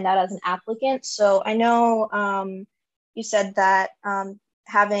how to stand out as an applicant. So I know you said that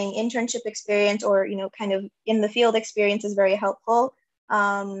having internship experience or, kind of in the field experience is very helpful.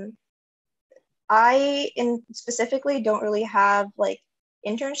 I specifically don't really have like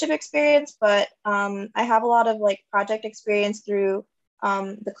internship experience, but I have a lot of like project experience through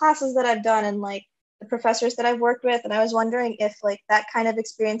the classes that I've done and like the professors that I've worked with. And I was wondering if like that kind of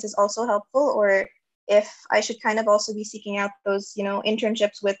experience is also helpful, or if I should kind of also be seeking out those,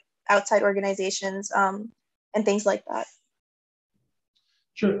 internships with outside organizations and things like that.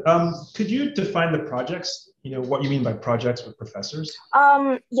 Sure. Could you define the projects, what you mean by projects with professors?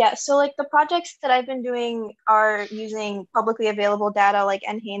 Yeah, so like the projects that I've been doing are using publicly available data like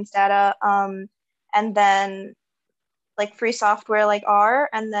NHANES data, and then like free software like R,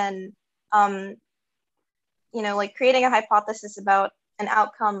 and then, like creating a hypothesis about an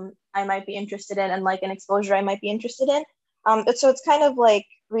outcome I might be interested in and like an exposure I might be interested in. So it's kind of like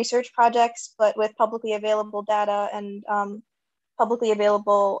research projects, but with publicly available data and publicly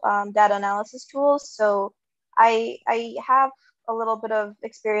available data analysis tools. So I have a little bit of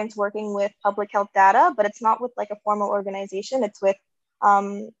experience working with public health data, but it's not with like a formal organization. It's with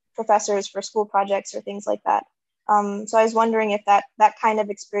professors for school projects or things like that. So I was wondering if that kind of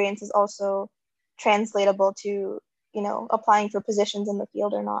experience is also translatable to, applying for positions in the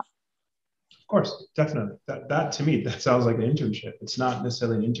field or not. Of course, definitely. That to me, that sounds like an internship. It's not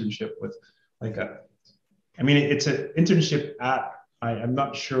necessarily an internship with like it's an internship at, I'm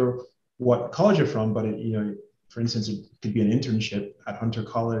not sure what college you're from, but for instance, it could be an internship at Hunter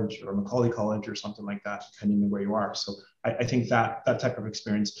College or Macaulay College or something like that, depending on where you are. So I think that type of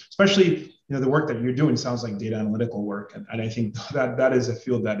experience, especially, the work that you're doing sounds like data analytical work. And I think that is a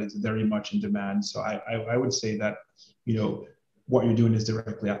field that is very much in demand. So I would say that, what you're doing is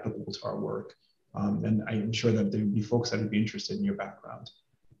directly applicable to our work. And I'm sure that there would be folks that would be interested in your background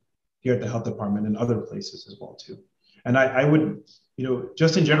here at the health department and other places as well too. And I would,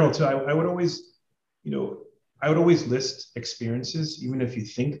 just in general too, I would always, I would always list experiences, even if you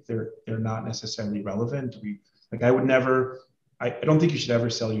think they're not necessarily relevant. I would never, I don't think you should ever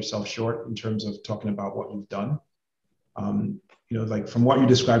sell yourself short in terms of talking about what you've done. Like from what you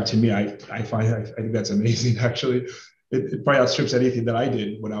described to me, I think that's amazing. Actually, it probably outstrips anything that I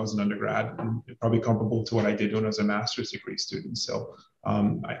did when I was an undergrad, and probably comparable to what I did when I was a master's degree student. So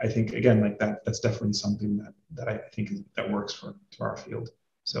I think again, like that's definitely something that I think that works for our field.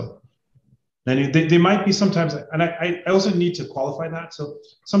 So then they might be sometimes, and I also need to qualify that. So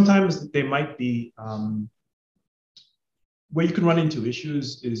sometimes they might be where you can run into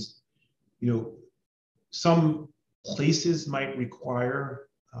issues is, some places might require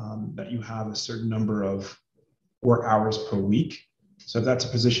that you have a certain number of work hours per week. So if that's a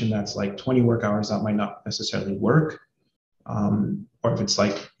position that's like 20 work hours, that might not necessarily work. Or if it's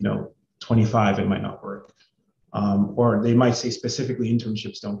like, 25, it might not work. Or they might say specifically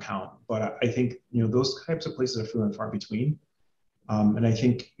internships don't count. But I think, those types of places are few and far between. And I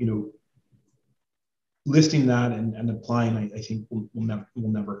think, listing that and applying, I think will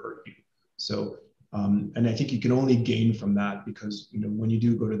never hurt you. So, and I think you can only gain from that because, when you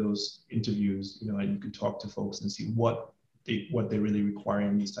do go to those interviews, and you can talk to folks and see what they really require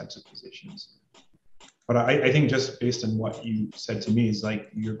in these types of positions. But I think just based on what you said to me is like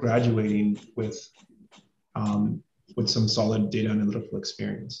you're graduating with some solid data analytical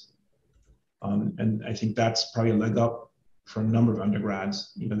experience. And I think that's probably a leg up for a number of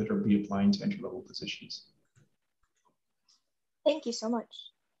undergrads, that are be applying to entry-level positions. Thank you so much.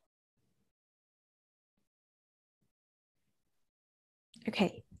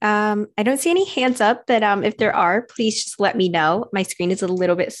 Okay. I don't see any hands up, but if there are, please just let me know. My screen is a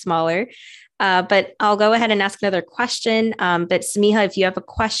little bit smaller, but I'll go ahead and ask another question. But Samiha, if you have a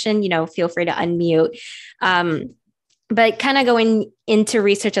question, feel free to unmute. But kind of going into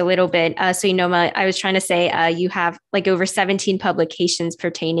research a little bit. So Enoma, I was trying to say you have like over 17 publications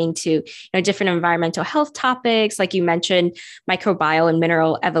pertaining to different environmental health topics, like you mentioned, microbiome and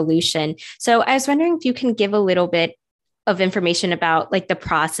mineral evolution. So I was wondering if you can give a little bit of information about like the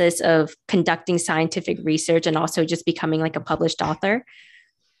process of conducting scientific research and also just becoming like a published author.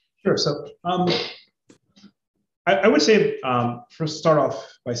 Sure. So I would say first start off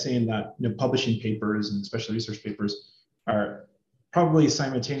by saying that publishing papers and especially research papers are probably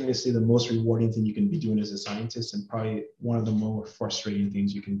simultaneously the most rewarding thing you can be doing as a scientist and probably one of the more frustrating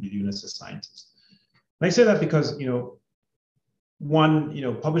things you can be doing as a scientist. And I say that because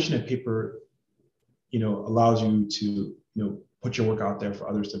publishing a paper allows you to put your work out there for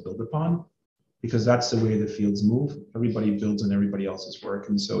others to build upon, because that's the way the fields move. Everybody builds on everybody else's work,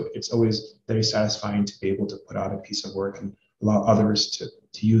 and so it's always very satisfying to be able to put out a piece of work and allow others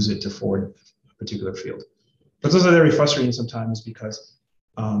to use it to forward a particular field. But it's also very frustrating sometimes because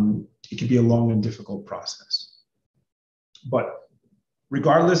it can be a long and difficult process. But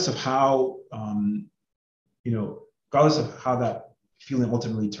regardless of how that feeling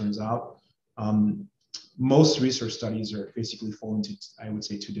ultimately turns out, most research studies are basically fall into, I would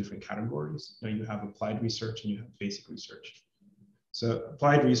say, two different categories. You have applied research and you have basic research. So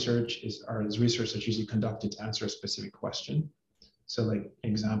applied research is research that's usually conducted to answer a specific question. So like an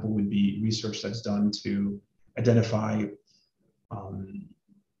example would be research that's done to identify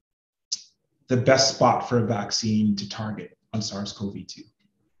the best spot for a vaccine to target on SARS-CoV-2.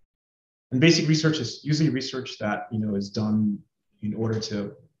 And basic research is usually research that is done in order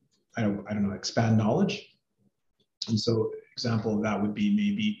to I don't know, expand knowledge. And so example of that would be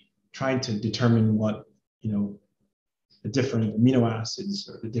maybe trying to determine what, the different amino acids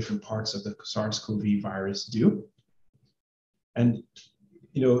or the different parts of the SARS-CoV virus do. And,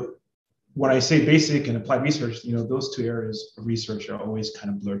 when I say basic and applied research, those two areas of research are always kind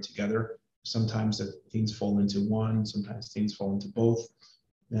of blurred together. Sometimes things fall into one, sometimes things fall into both.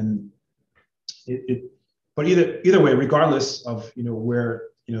 And but either way, regardless of, where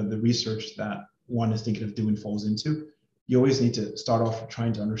the research that one is thinking of doing falls into, you always need to start off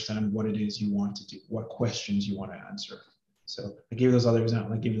trying to understand what it is you want to do, what questions you want to answer. So I gave those other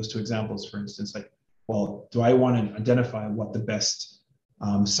examples. I gave those two examples, for instance, like, well, do I want to identify what the best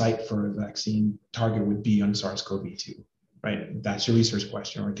site for a vaccine target would be on SARS-CoV-2, right? That's your research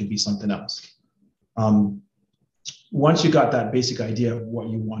question, or it could be something else. Once you got that basic idea of what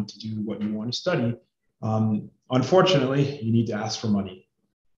you want to do, what you want to study, unfortunately, you need to ask for money.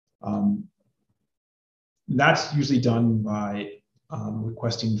 That's usually done by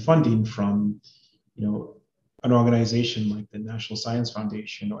requesting funding from, an organization like the National Science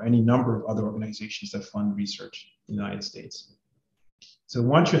Foundation or any number of other organizations that fund research in the United States. So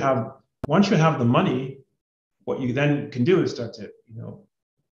once you have the money, what you then can do is start to,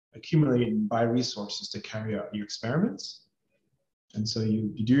 accumulate and buy resources to carry out your experiments. And so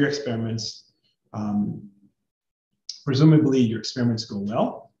you do your experiments. Presumably your experiments go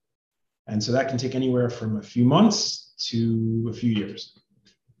well. And so that can take anywhere from a few months to a few years.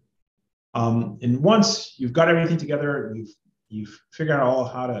 And once you've got everything together, you've figured out all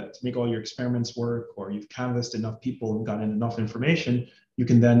how to make all your experiments work, or you've canvassed enough people and gotten enough information, you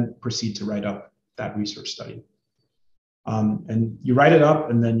can then proceed to write up that research study. And you write it up,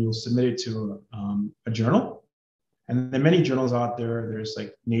 and then you'll submit it to a journal. And there are many journals out there. There's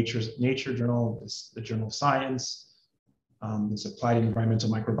like Nature Journal, there's the Journal of Science, there's Applied Environmental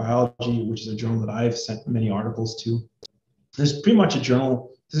Microbiology, which is a journal that I've sent many articles to. There's pretty much a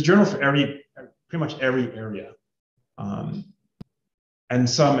journal. There's a journal for pretty much every area, and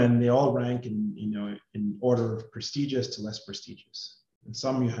they all rank in order of prestigious to less prestigious. And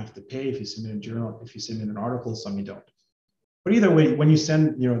some you have to pay if you submit a journal, if you submit an article, some you don't. But either way, when you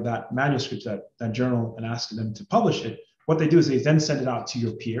send that manuscript to that journal and ask them to publish it, what they do is they then send it out to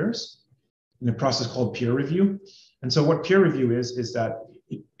your peers in a process called peer review. And so what peer review is that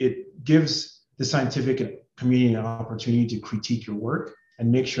it gives the scientific community an opportunity to critique your work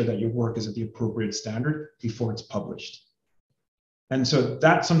and make sure that your work is at the appropriate standard before it's published. And so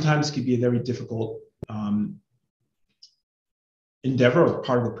that sometimes can be a very difficult endeavor or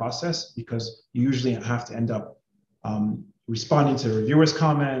part of the process, because you usually have to end up responding to reviewers'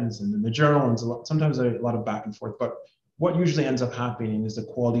 comments and in the journal, and sometimes there's a lot of back and forth. But what usually ends up happening is the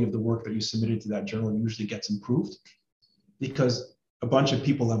quality of the work that you submitted to that journal usually gets improved, because a bunch of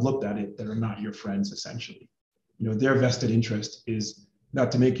people have looked at it that are not your friends, essentially. Their vested interest is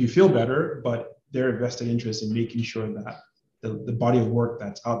not to make you feel better, but their vested interest in making sure that the body of work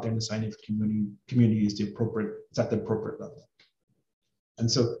that's out there in the scientific community is at the appropriate level. And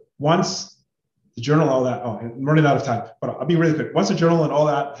so once the journal, all that, I'm running out of time, but I'll be really quick. Once the journal and all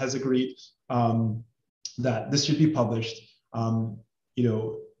that has agreed that this should be published,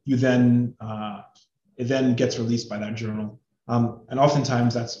 it then gets released by that journal. And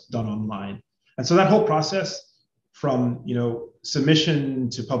oftentimes that's done online. And so that whole process from, submission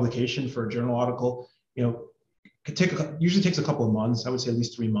to publication for a journal article, usually takes a couple of months. I would say at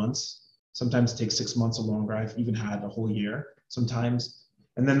least 3 months. Sometimes it takes 6 months or longer. I've even had a whole year sometimes.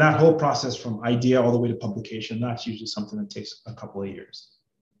 And then that whole process from idea all the way to publication, that's usually something that takes a couple of years.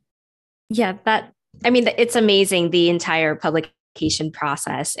 Yeah, it's amazing, the entire publication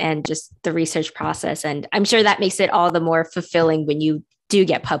process and just the research process. And I'm sure that makes it all the more fulfilling when you do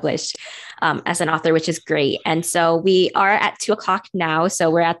get published as an author, which is great. And so we are at 2:00 now.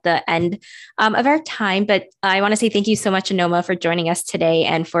 So we're at the end of our time, but I want to say thank you so much, Enoma, for joining us today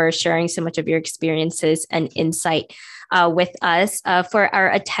and for sharing so much of your experiences and insight with us. For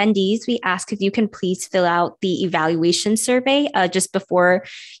our attendees, we ask if you can please fill out the evaluation survey just before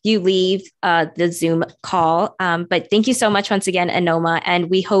you leave the Zoom call. But thank you so much once again, Enoma, and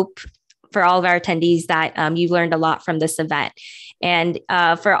we hope for all of our attendees that you learned a lot from this event. And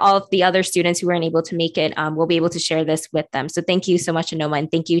for all of the other students who weren't able to make it, we'll be able to share this with them. So thank you so much, Enoma,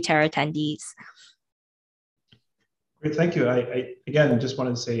 and thank you to our attendees. Great, thank you. I again, just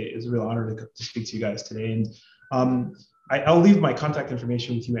wanted to say it's a real honor to speak to you guys today. And I'll leave my contact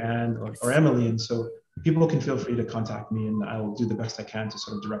information with you, Anne or Emily, and so people can feel free to contact me, and I will do the best I can to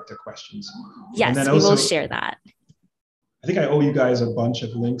sort of direct their questions. Yes, and then we also, will share that. I think I owe you guys a bunch of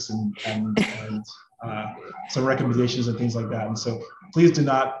links and some recommendations and things like that. And so please do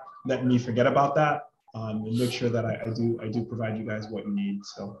not let me forget about that, and make sure that I do provide you guys what you need.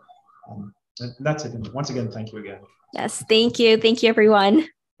 So and that's it. And once again, thank you again. Yes, thank you. Thank you, everyone.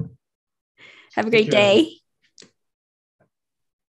 Have a great day.